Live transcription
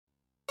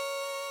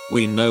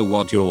We know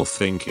what you're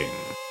thinking.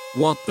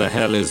 What the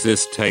hell is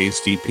this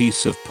tasty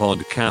piece of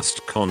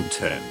podcast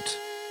content?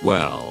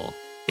 Well,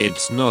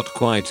 it's not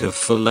quite a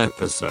full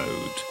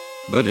episode,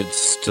 but it's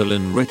still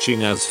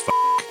enriching as fuck.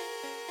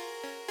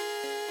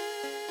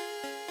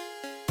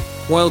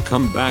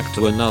 Welcome back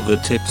to another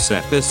tips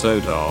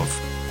episode of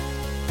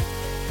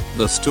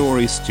the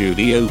Story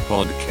Studio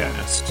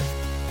podcast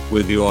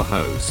with your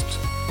host,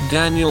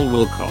 Daniel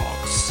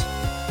Wilcox.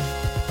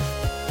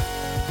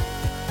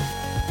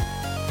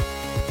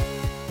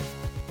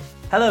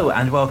 Hello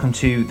and welcome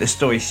to the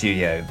Story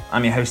Studio.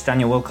 I'm your host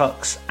Daniel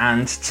Wilcox,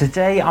 and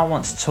today I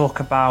want to talk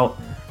about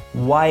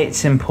why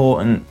it's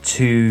important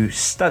to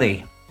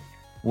study,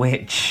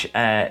 which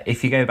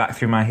if you go back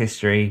through my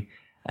history,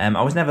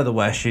 I was never the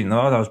worst student in the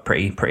world. I was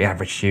pretty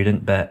average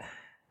student, but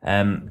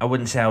I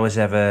wouldn't say I was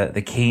ever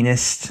the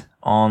keenest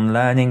on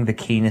learning, the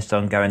keenest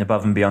on going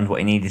above and beyond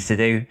what I needed to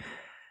do.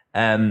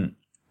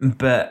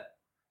 But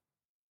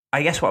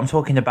I guess what I'm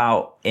talking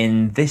about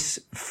in this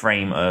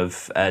frame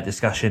of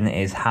discussion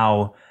is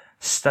how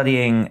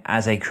studying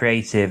as a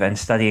creative and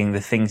studying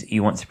the things that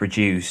you want to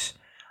produce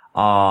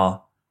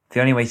are the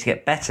only way to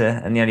get better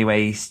and the only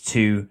ways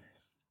to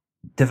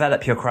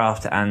develop your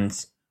craft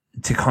and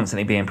to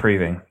constantly be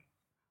improving.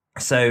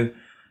 So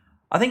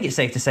I think it's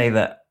safe to say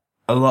that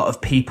a lot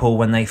of people,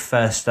 when they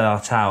first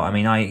start out, I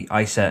mean,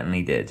 I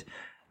certainly did,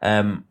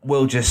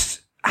 will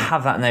just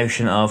have that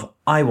notion of,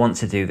 I want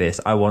to do this.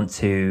 I want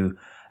to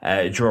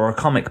draw a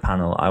comic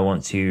panel. I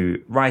want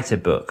to write a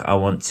book. I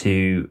want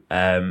to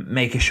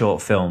make a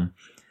short film.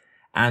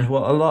 And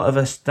what a lot of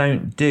us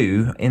don't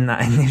do in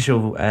that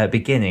initial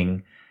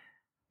beginning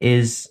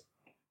is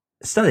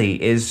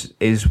study, is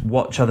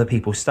watch other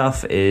people's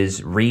stuff,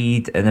 is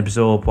read and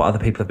absorb what other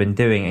people have been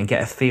doing and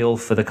get a feel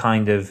for the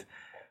kind of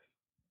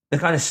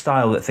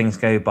style that things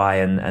go by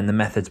and the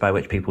methods by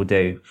which people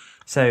do.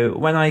 So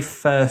when I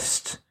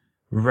first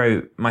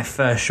wrote my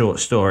first short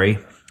story,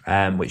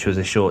 which was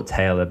a short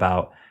tale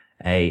about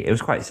it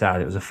was quite sad.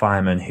 It was a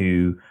fireman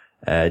who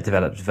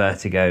developed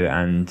vertigo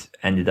and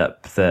ended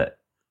up that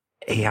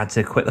he had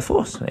to quit the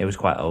force. It was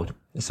quite old.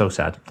 It's so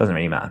sad. Doesn't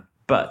really matter.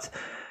 But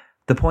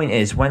the point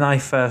is, when I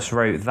first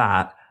wrote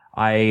that,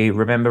 I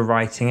remember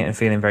writing it and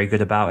feeling very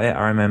good about it.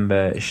 I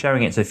remember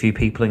showing it to a few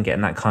people and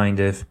getting that kind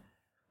of,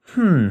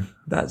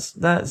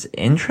 that's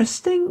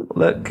interesting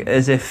look,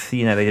 as if, they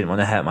didn't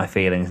want to hurt my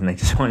feelings and they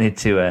just wanted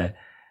to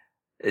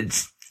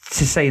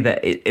say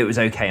that it was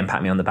okay and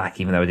pat me on the back,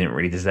 even though I didn't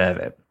really deserve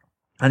it.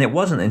 And it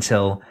wasn't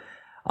until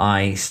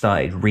I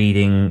started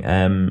reading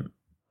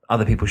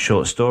other people's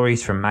short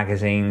stories from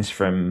magazines,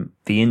 from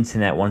the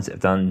internet, ones that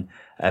have done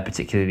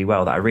particularly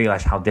well, that I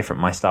realized how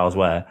different my styles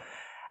were.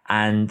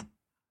 And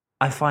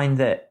I find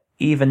that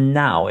even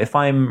now, if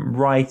I'm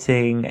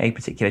writing a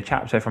particular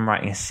chapter, if I'm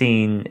writing a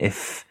scene,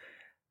 if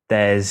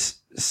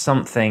there's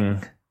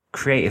something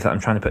creative that I'm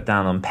trying to put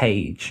down on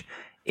page,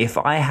 if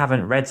I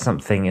haven't read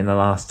something in the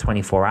last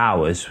 24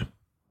 hours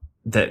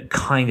that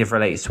kind of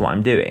relates to what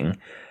I'm doing,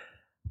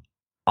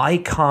 I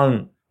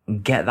can't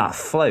get that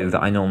flow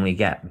that I normally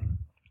get.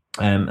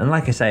 And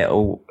like I say,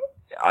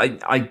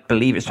 I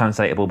believe it's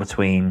translatable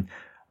between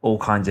all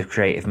kinds of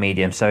creative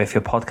mediums. So if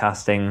you're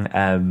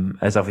podcasting,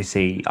 as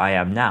obviously I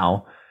am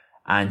now,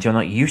 and you're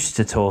not used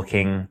to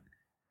talking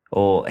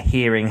or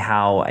hearing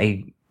how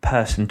a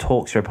person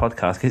talks through a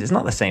podcast, because it's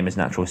not the same as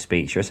natural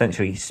speech. You're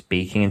essentially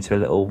speaking into a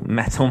little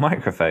metal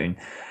microphone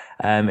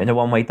in a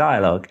one-way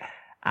dialogue.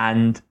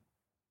 And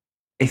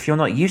if you're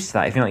not used to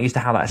that, if you're not used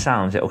to how that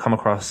sounds, it will come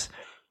across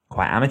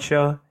quite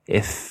amateur.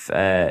 If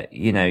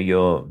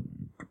you're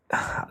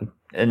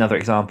another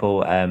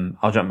example,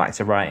 I'll jump back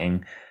to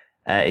writing.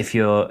 If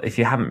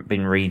you haven't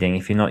been reading,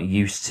 if you're not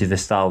used to the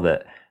style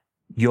that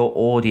your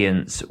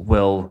audience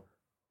will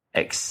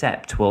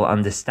accept, will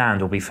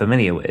understand, will be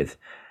familiar with,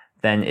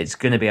 then it's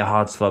going to be a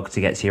hard slog to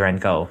get to your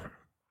end goal.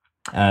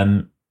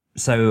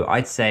 So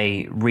I'd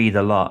say read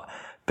a lot,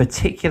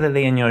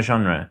 particularly in your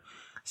genre.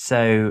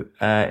 So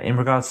in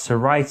regards to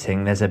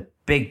writing, there's a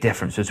big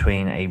difference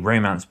between a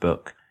romance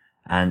book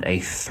and a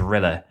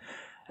thriller.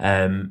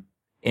 In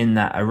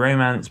that a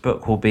romance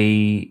book will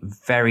be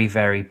very,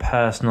 very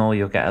personal.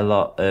 You'll get a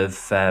lot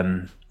of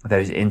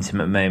those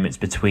intimate moments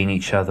between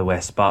each other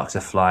where sparks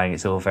are flying.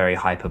 It's all very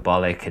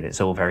hyperbolic and it's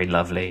all very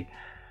lovely.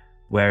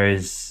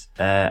 Whereas,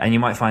 and you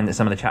might find that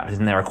some of the chapters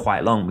in there are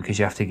quite long because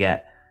you have to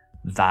get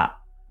that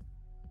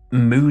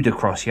mood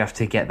across. You have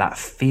to get that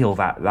feel,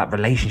 that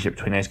relationship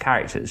between those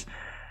characters.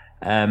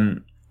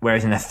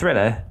 Whereas in a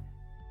thriller,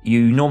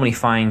 you normally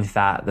find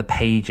that the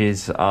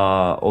pages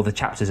or the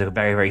chapters are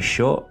very, very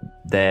short.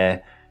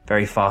 They're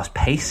very fast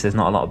paced. There's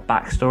not a lot of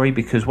backstory,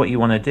 because what you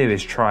want to do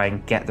is try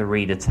and get the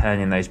reader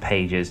turning those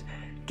pages,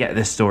 get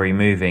the story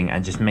moving,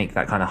 and just make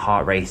that kind of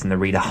heart race and the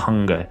reader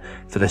hunger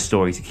for the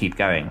story to keep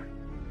going.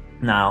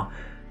 Now,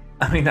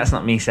 I mean, that's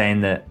not me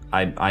saying that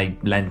I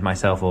lend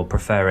myself or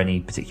prefer any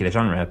particular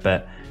genre,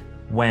 but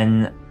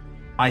when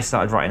I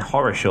started writing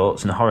horror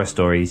shorts and horror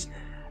stories,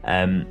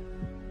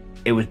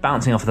 it was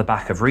bouncing off the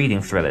back of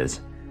reading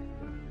thrillers.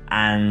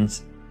 And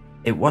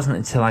it wasn't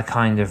until I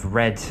kind of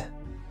read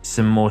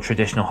some more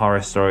traditional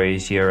horror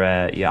stories, your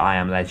I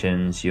Am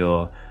Legends,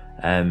 your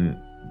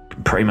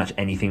pretty much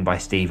anything by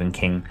Stephen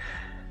King,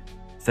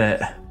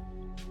 that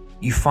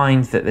you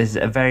find that there's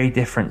a very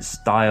different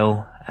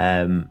style.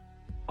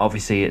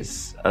 Obviously,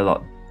 it's a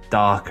lot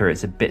darker,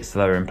 it's a bit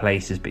slower in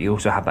places, but you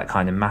also have that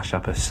kind of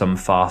mashup of some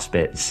fast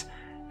bits,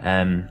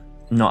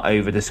 not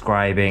over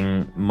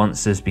describing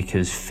monsters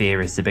because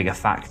fear is the bigger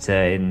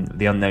factor, in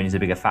the unknown is a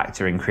bigger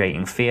factor in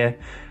creating fear.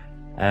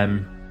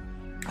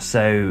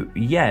 So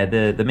yeah,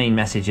 the main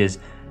message is,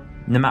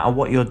 no matter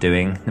what you're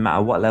doing, no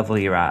matter what level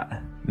you're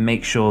at,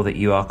 make sure that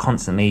you are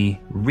constantly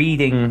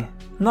reading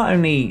not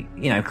only,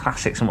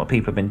 classics and what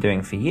people have been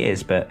doing for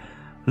years, but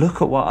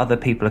look at what other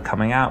people are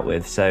coming out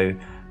with. So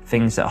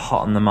things that are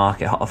hot on the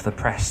market, hot off the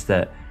press,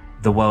 that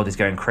the world is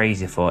going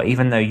crazy for.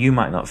 Even though you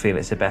might not feel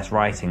it's the best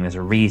writing, there's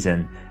a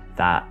reason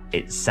that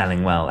it's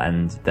selling well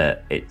and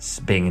that it's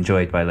being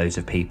enjoyed by loads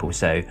of people.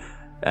 So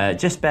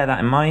just bear that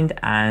in mind,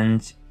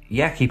 and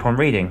yeah, keep on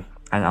reading.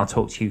 And I'll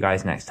talk to you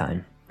guys next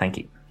time. Thank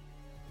you.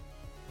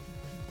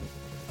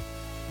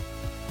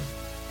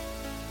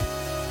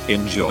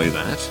 Enjoy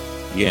that?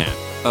 Yeah,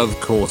 of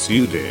course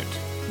you did.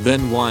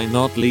 Then why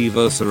not leave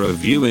us a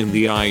review in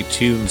the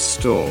iTunes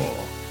store?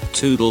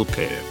 Toodle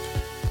pip.